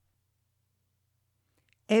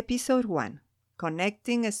Episode 1: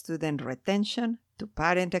 Connecting Student Retention to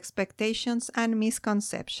Parent Expectations and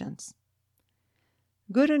Misconceptions.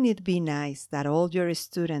 Wouldn't it be nice that all your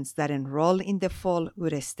students that enroll in the fall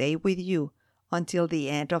would stay with you until the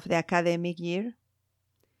end of the academic year?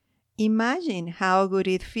 Imagine how good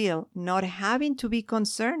it feel not having to be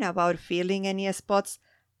concerned about filling any spots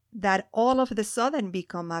that all of a sudden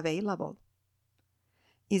become available.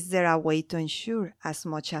 Is there a way to ensure as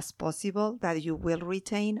much as possible that you will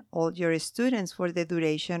retain all your students for the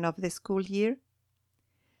duration of the school year?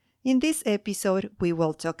 In this episode, we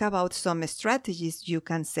will talk about some strategies you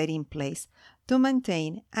can set in place to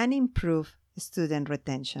maintain and improve student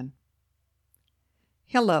retention.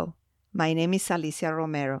 Hello, my name is Alicia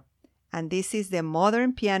Romero, and this is the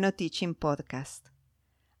Modern Piano Teaching Podcast.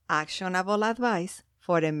 Actionable advice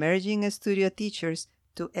for emerging studio teachers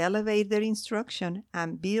to elevate their instruction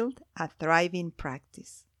and build a thriving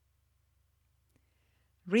practice.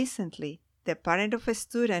 Recently, the parent of a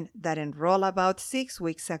student that enrolled about 6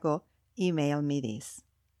 weeks ago emailed me this.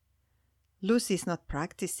 Lucy's not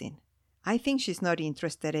practicing. I think she's not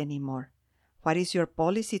interested anymore. What is your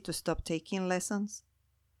policy to stop taking lessons?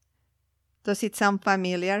 Does it sound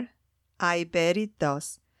familiar? I bet it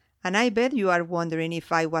does. And I bet you are wondering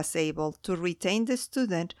if I was able to retain the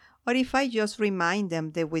student or if I just remind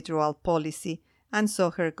them the withdrawal policy and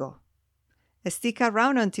saw her go. Stick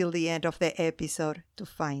around until the end of the episode to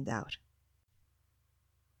find out.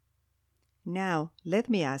 Now,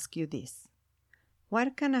 let me ask you this.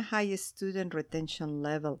 What can a high student retention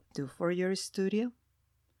level do for your studio?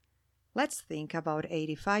 Let's think about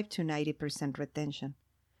 85 to 90% retention,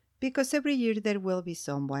 because every year there will be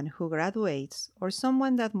someone who graduates or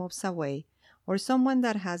someone that moves away or someone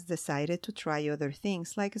that has decided to try other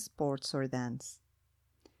things like sports or dance.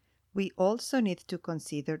 We also need to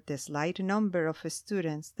consider the slight number of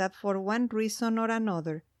students that for one reason or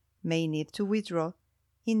another may need to withdraw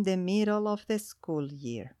in the middle of the school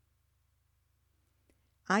year.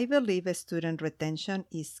 I believe student retention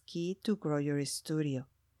is key to grow your studio,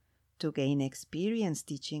 to gain experience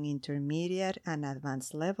teaching intermediate and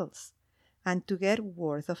advanced levels, and to get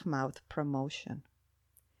word-of-mouth promotion.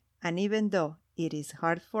 And even though it is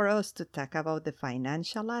hard for us to talk about the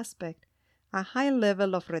financial aspect, a high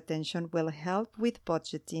level of retention will help with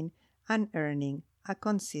budgeting and earning a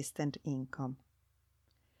consistent income.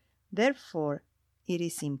 Therefore, it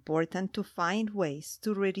is important to find ways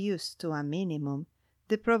to reduce to a minimum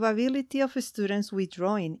the probability of students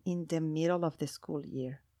withdrawing in the middle of the school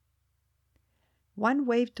year. One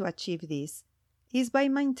way to achieve this is by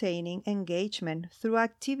maintaining engagement through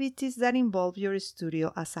activities that involve your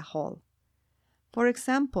studio as a whole. For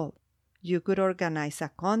example, you could organize a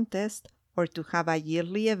contest or to have a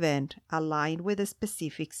yearly event aligned with a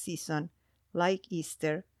specific season, like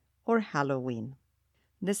Easter or Halloween.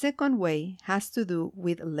 The second way has to do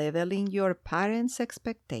with leveling your parents'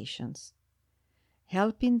 expectations,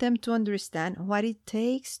 helping them to understand what it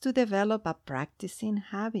takes to develop a practicing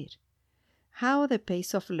habit, how the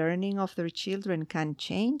pace of learning of their children can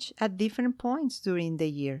change at different points during the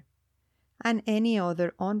year, and any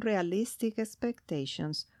other unrealistic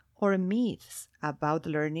expectations or myths about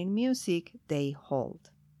learning music they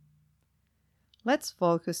hold. Let's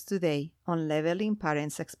focus today on leveling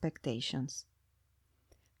parents' expectations.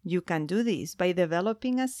 You can do this by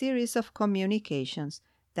developing a series of communications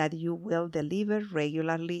that you will deliver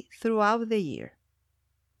regularly throughout the year.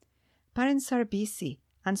 Parents are busy,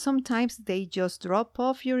 and sometimes they just drop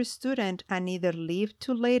off your student and either leave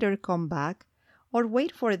to later come back or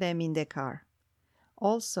wait for them in the car.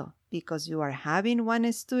 Also, because you are having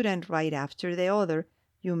one student right after the other,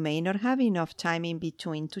 you may not have enough time in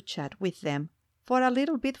between to chat with them for a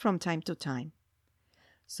little bit from time to time.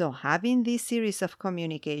 So having this series of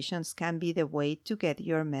communications can be the way to get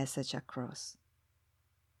your message across.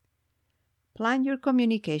 Plan your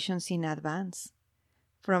communications in advance,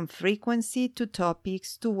 from frequency to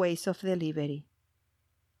topics to ways of delivery.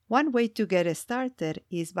 One way to get started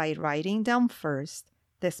is by writing down first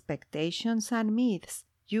the expectations and myths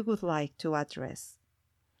you would like to address.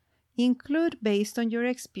 Include, based on your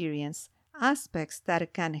experience, aspects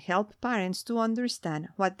that can help parents to understand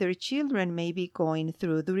what their children may be going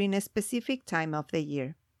through during a specific time of the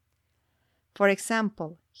year. For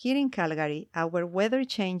example, here in Calgary, our weather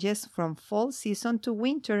changes from fall season to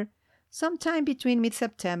winter sometime between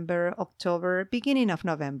mid-September, October, beginning of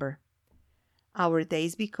November. Our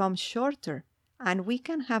days become shorter, and we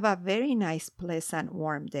can have a very nice, pleasant,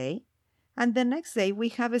 warm day, and the next day we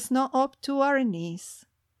have snow up to our knees.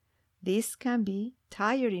 This can be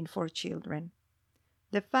tiring for children.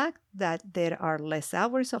 The fact that there are less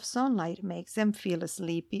hours of sunlight makes them feel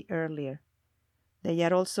sleepy earlier. They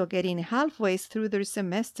are also getting halfway through their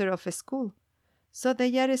semester of school, so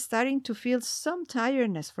they are starting to feel some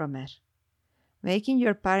tiredness from it. Making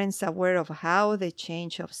your parents aware of how the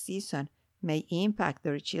change of season may impact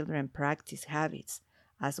their children's practice habits,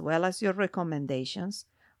 as well as your recommendations,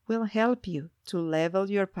 will help you to level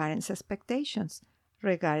your parents' expectations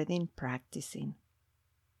regarding practicing.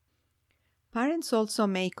 Parents also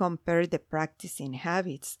may compare the practicing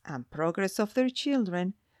habits and progress of their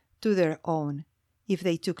children to their own if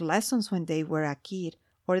they took lessons when they were a kid,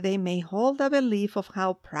 or they may hold a belief of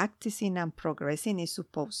how practicing and progressing is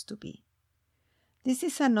supposed to be. This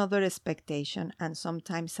is another expectation and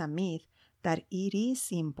sometimes a myth that it is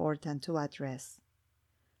important to address.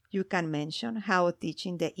 You can mention how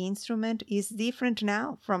teaching the instrument is different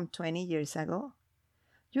now from 20 years ago.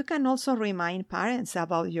 You can also remind parents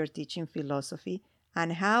about your teaching philosophy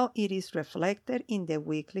and how it is reflected in the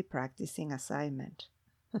weekly practicing assignment.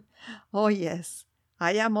 Oh yes,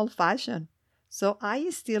 I am old-fashioned, so I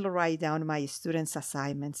still write down my students'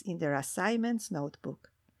 assignments in their assignments notebook.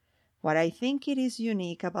 What I think it is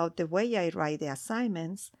unique about the way I write the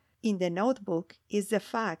assignments in the notebook is the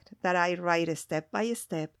fact that I write step by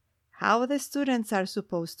step how the students are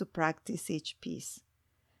supposed to practice each piece,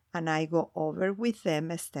 and I go over with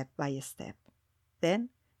them step by step. Then,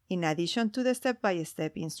 in addition to the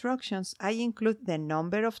step-by-step instructions, I include the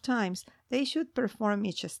number of times they should perform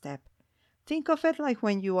each step. Think of it like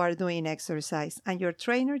when you are doing exercise and your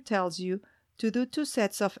trainer tells you to do 2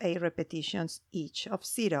 sets of 8 repetitions each of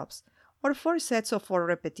sit-ups, or 4 sets of 4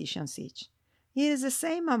 repetitions each. It is the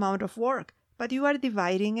same amount of work, but you are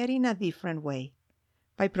dividing it in a different way.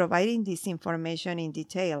 By providing this information in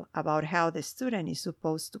detail about how the student is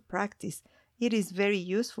supposed to practice, it is very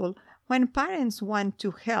useful when parents want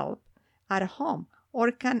to help at home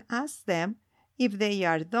or can ask them if they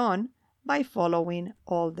are done by following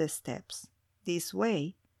all the steps. This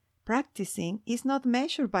way, practicing is not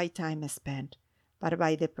measured by time spent, but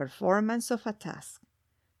by the performance of a task.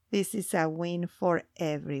 This is a win for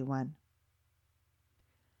everyone.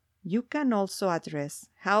 You can also address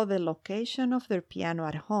how the location of their piano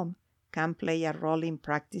at home can play a role in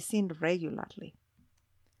practicing regularly.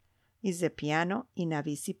 Is the piano in a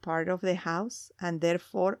busy part of the house and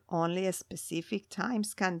therefore only at specific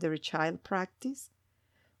times can their child practice?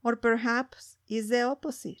 Or perhaps is the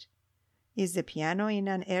opposite? Is the piano in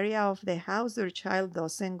an area of the house their child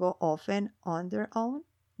doesn't go often on their own?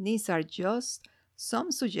 These are just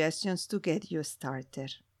some suggestions to get you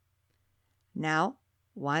started. Now,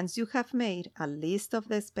 once you have made a list of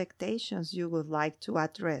the expectations you would like to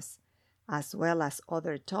address, as well as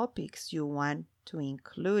other topics you want to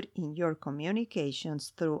include in your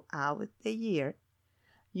communications throughout the year,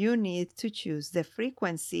 you need to choose the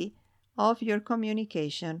frequency of your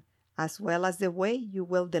communication as well as the way you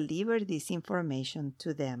will deliver this information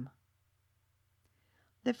to them.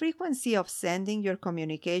 The frequency of sending your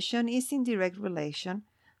communication is in direct relation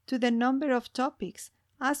to the number of topics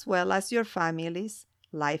as well as your family's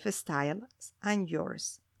lifestyles and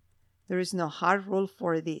yours. There is no hard rule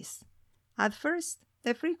for this. At first,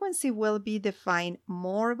 the frequency will be defined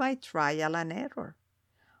more by trial and error.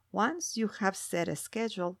 Once you have set a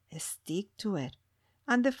schedule, stick to it,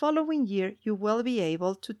 and the following year you will be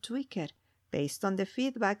able to tweak it based on the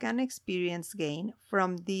feedback and experience gained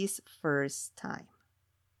from this first time.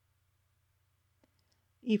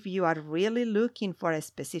 If you are really looking for a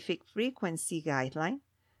specific frequency guideline,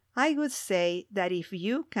 I would say that if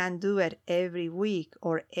you can do it every week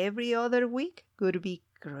or every other week, would be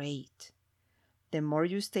great. The more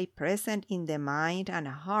you stay present in the mind and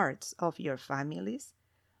hearts of your families,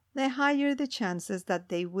 the higher the chances that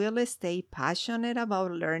they will stay passionate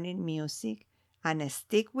about learning music and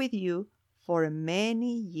stick with you for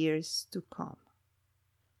many years to come.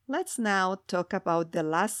 Let's now talk about the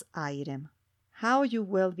last item, how you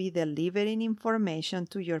will be delivering information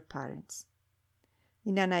to your parents.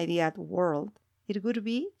 In an ideal world, it would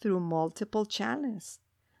be through multiple channels,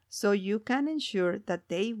 so you can ensure that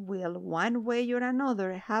they will, one way or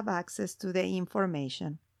another, have access to the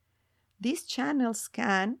information. These channels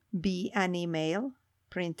can be an email,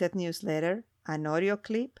 printed newsletter, an audio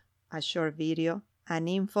clip, a short video, an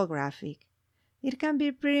infographic. It can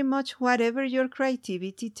be pretty much whatever your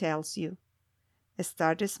creativity tells you.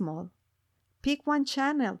 Start small. Pick one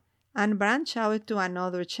channel and branch out to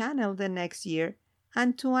another channel the next year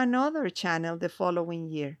and to another channel the following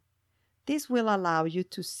year. This will allow you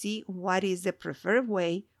to see what is the preferred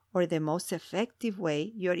way or the most effective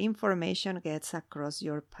way your information gets across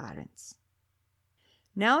your parents.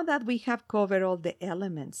 Now that we have covered all the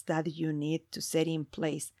elements that you need to set in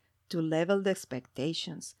place to level the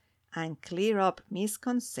expectations and clear up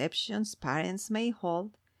misconceptions parents may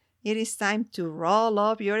hold, it is time to roll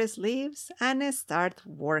up your sleeves and start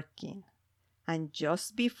working. And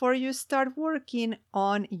just before you start working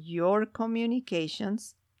on your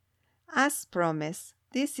communications, as promised,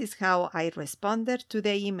 this is how I responded to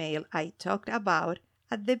the email I talked about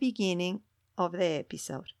at the beginning of the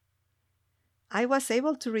episode. I was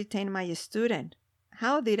able to retain my student.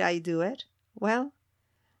 How did I do it? Well,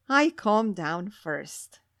 I calmed down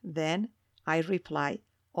first. Then I replied,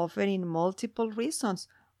 offering multiple reasons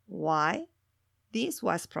why this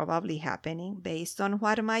was probably happening based on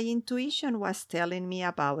what my intuition was telling me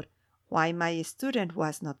about why my student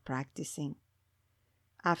was not practicing.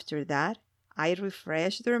 After that, I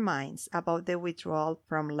refreshed their minds about the withdrawal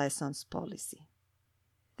from lessons policy.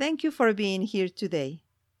 Thank you for being here today.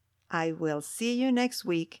 I will see you next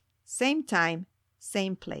week, same time,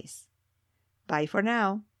 same place. Bye for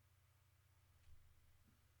now.